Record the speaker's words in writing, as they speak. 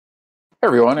Hey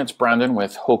everyone, it's Brandon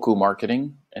with Hoku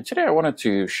Marketing, and today I wanted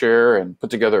to share and put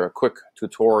together a quick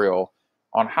tutorial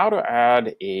on how to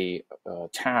add a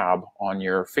tab on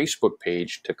your Facebook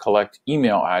page to collect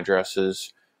email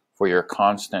addresses for your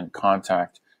constant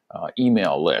contact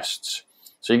email lists.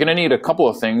 So you're going to need a couple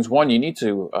of things. One, you need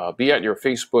to be at your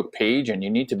Facebook page and you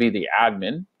need to be the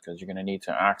admin because you're going to need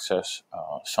to access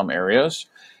some areas.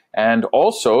 And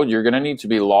also, you're going to need to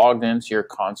be logged into your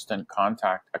constant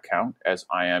contact account as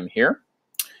I am here.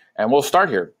 And we'll start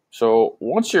here. So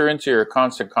once you're into your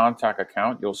constant contact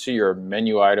account, you'll see your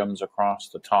menu items across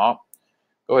the top.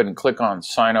 Go ahead and click on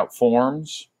sign up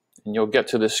forms and you'll get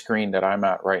to this screen that I'm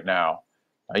at right now.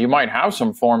 Now you might have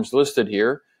some forms listed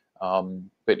here,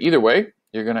 but either way,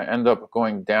 you're going to end up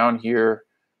going down here,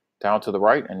 down to the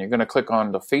right, and you're going to click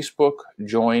on the Facebook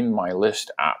Join My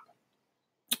List app.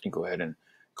 You go ahead and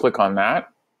click on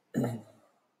that.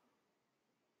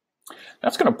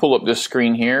 That's going to pull up this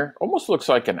screen here. Almost looks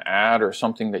like an ad or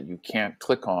something that you can't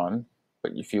click on,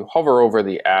 but if you hover over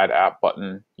the Add App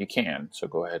button, you can. So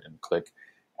go ahead and click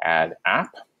Add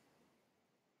App.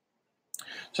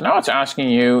 So now it's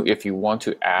asking you if you want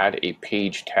to add a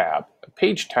page tab. A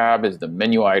page tab is the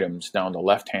menu items down the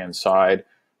left-hand side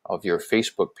of your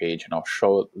Facebook page, and I'll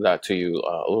show that to you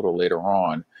a little later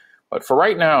on. But for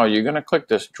right now, you're going to click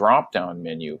this drop-down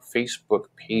menu, Facebook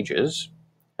Pages.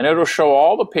 And it'll show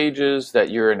all the pages that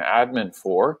you're an admin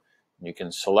for. You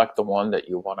can select the one that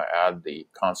you want to add the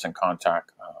constant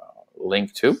contact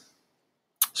link to.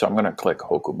 So I'm going to click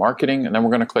Hoku Marketing, and then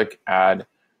we're going to click Add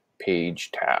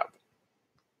Page Tab.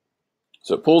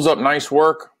 So it pulls up nice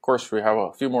work. Of course, we have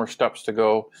a few more steps to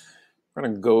go. We're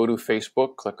going to go to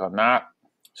Facebook, click on that.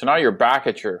 So now you're back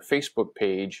at your Facebook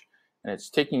page, and it's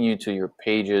taking you to your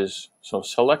pages. So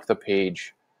select the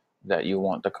page that you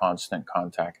want the constant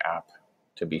contact app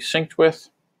to be synced with,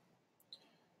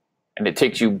 and it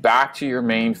takes you back to your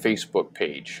main Facebook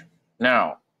page.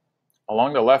 Now,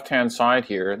 along the left-hand side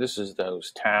here, this is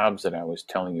those tabs that I was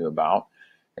telling you about,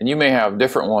 and you may have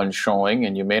different ones showing,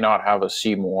 and you may not have a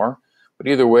See More, but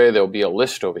either way, there'll be a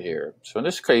list over here. So in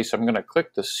this case, I'm going to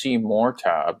click the See More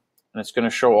tab, and it's going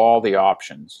to show all the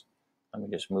options. Let me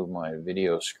just move my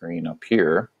video screen up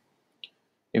here.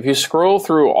 If you scroll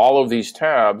through all of these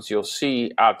tabs, you'll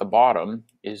see at the bottom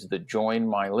is the Join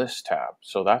My List tab.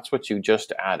 So that's what you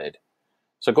just added.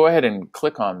 So go ahead and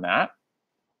click on that,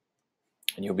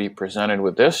 and you'll be presented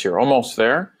with this. You're almost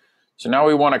there. So now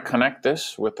we want to connect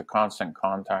this with the constant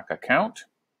contact account.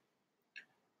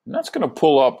 And that's going to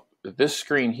pull up this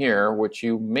screen here, which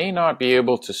you may not be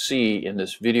able to see in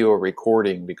this video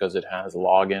recording because it has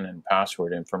login and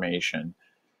password information.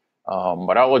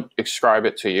 But I'll describe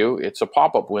it to you. It's a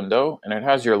pop-up window, and it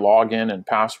has your login and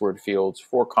password fields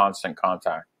for constant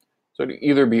contact. So it'll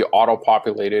either be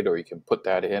auto-populated or you can put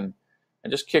that in.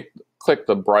 And just click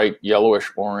the bright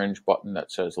yellowish orange button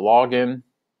that says Login.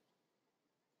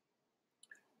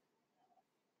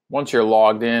 Once you're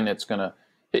logged in, it's going to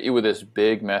hit you with this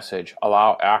big message,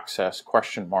 Allow Access, ?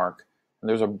 And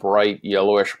there's a bright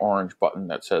yellowish orange button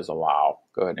that says Allow.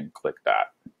 Go ahead and click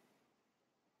that.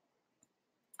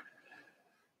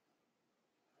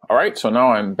 All right, so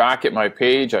now I'm back at my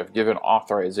page. I've given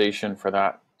authorization for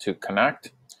that to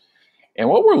connect. And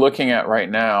what we're looking at right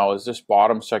now is this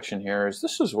bottom section here.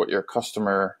 This is what your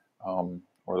customer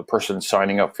or the person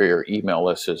signing up for your email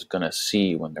list is going to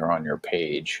see when they're on your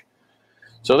page.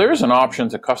 So there's an option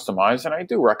to customize, and I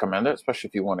do recommend it, especially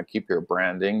if you want to keep your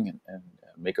branding and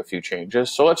make a few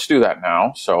changes. So let's do that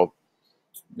now. So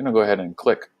I'm going to go ahead and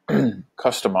click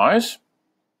Customize.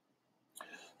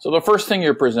 So the first thing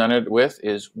you're presented with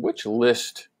is which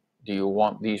list do you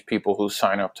want these people who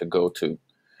sign up to go to?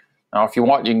 Now, if you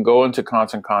want, you can go into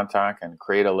Constant Contact and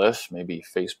create a list, maybe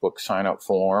Facebook sign up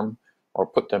form, or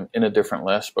put them in a different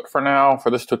list. But for now, for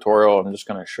this tutorial, I'm just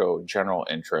going to show general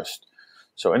interest.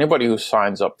 So anybody who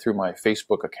signs up through my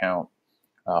Facebook account,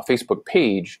 Facebook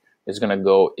page, is going to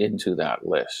go into that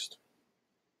list.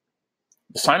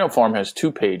 The sign up form has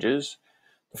two pages.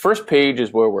 The first page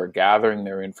is where we're gathering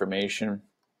their information.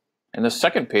 And the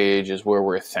second page is where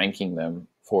we're thanking them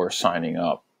for signing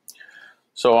up.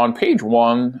 So on page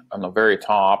 1, on the very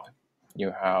top,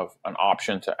 you have an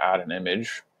option to add an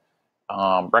image.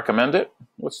 Recommend it.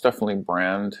 Let's definitely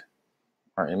brand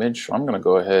our image. So I'm going to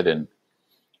go ahead and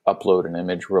upload an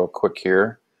image real quick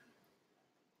here.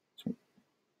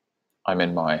 I'm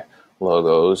in my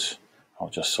logos. I'll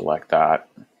just select that.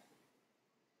 And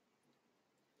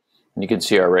you can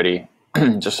see already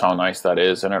just how nice that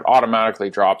is, and it automatically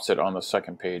drops it on the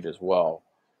second page as well.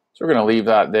 So we're going to leave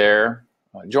that there.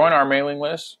 Join our mailing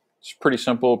list. It's pretty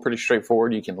simple, pretty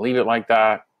straightforward. You can leave it like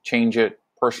that, change it,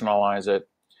 personalize it.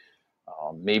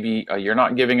 Maybe you're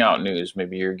not giving out news.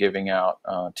 Maybe you're giving out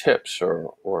tips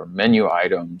or menu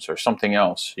items or something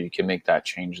else. You can make that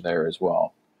change there as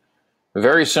well.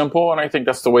 Very simple, and I think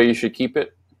that's the way you should keep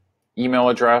it. Email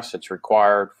address, it's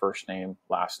required, first name,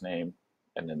 last name,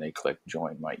 and then they click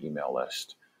join my email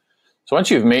list. So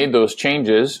once you've made those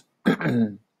changes,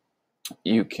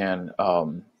 you can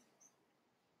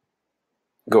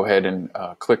go ahead and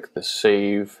click the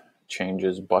Save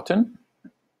Changes button.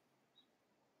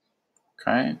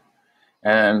 Okay.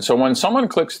 And so when someone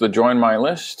clicks the Join My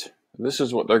List, this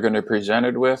is what they're going to be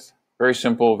presented with. Very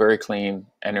simple, very clean.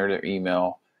 Enter their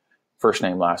email, first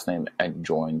name, last name, and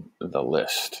join the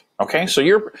list. Okay, so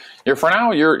you're for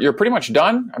now you're pretty much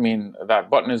done. I mean,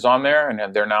 that button is on there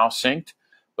and they're now synced.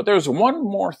 But there's one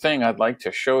more thing I'd like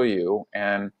to show you,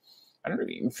 and I don't know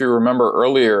if you remember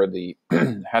earlier, the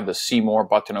had the See More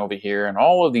button over here, and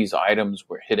all of these items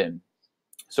were hidden.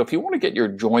 So if you want to get your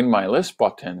Join My List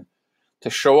button to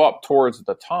show up towards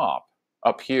the top,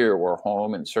 up here where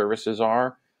Home and Services are,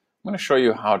 I'm going to show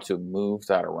you how to move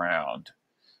that around.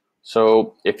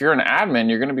 So if you're an admin,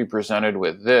 you're going to be presented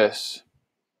with this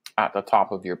at the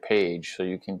top of your page. So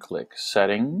you can click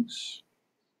Settings.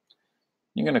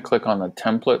 You're going to click on the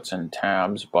Templates and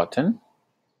Tabs button.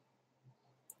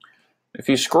 If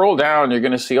you scroll down, you're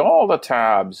going to see all the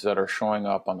tabs that are showing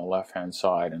up on the left-hand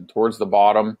side, and towards the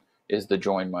bottom is the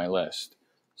Join My List.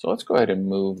 So let's go ahead and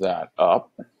move that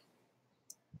up.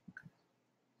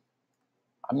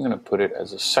 I'm going to put it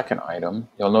as a second item.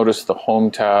 You'll notice the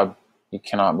Home tab, you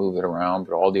cannot move it around,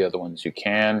 but all the other ones you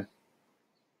can.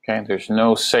 Okay, there's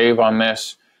no save on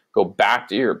this. Go back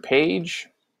to your page,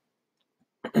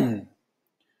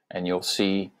 and you'll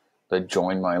see the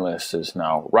Join My List is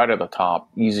now right at the top.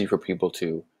 Easy for people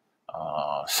to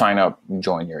sign up and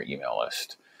join your email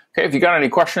list. Okay, if you got any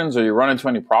questions or you run into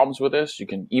any problems with this, you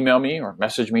can email me or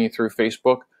message me through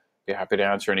Facebook. Be happy to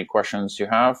answer any questions you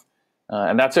have.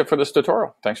 And that's it for this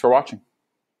tutorial. Thanks for watching.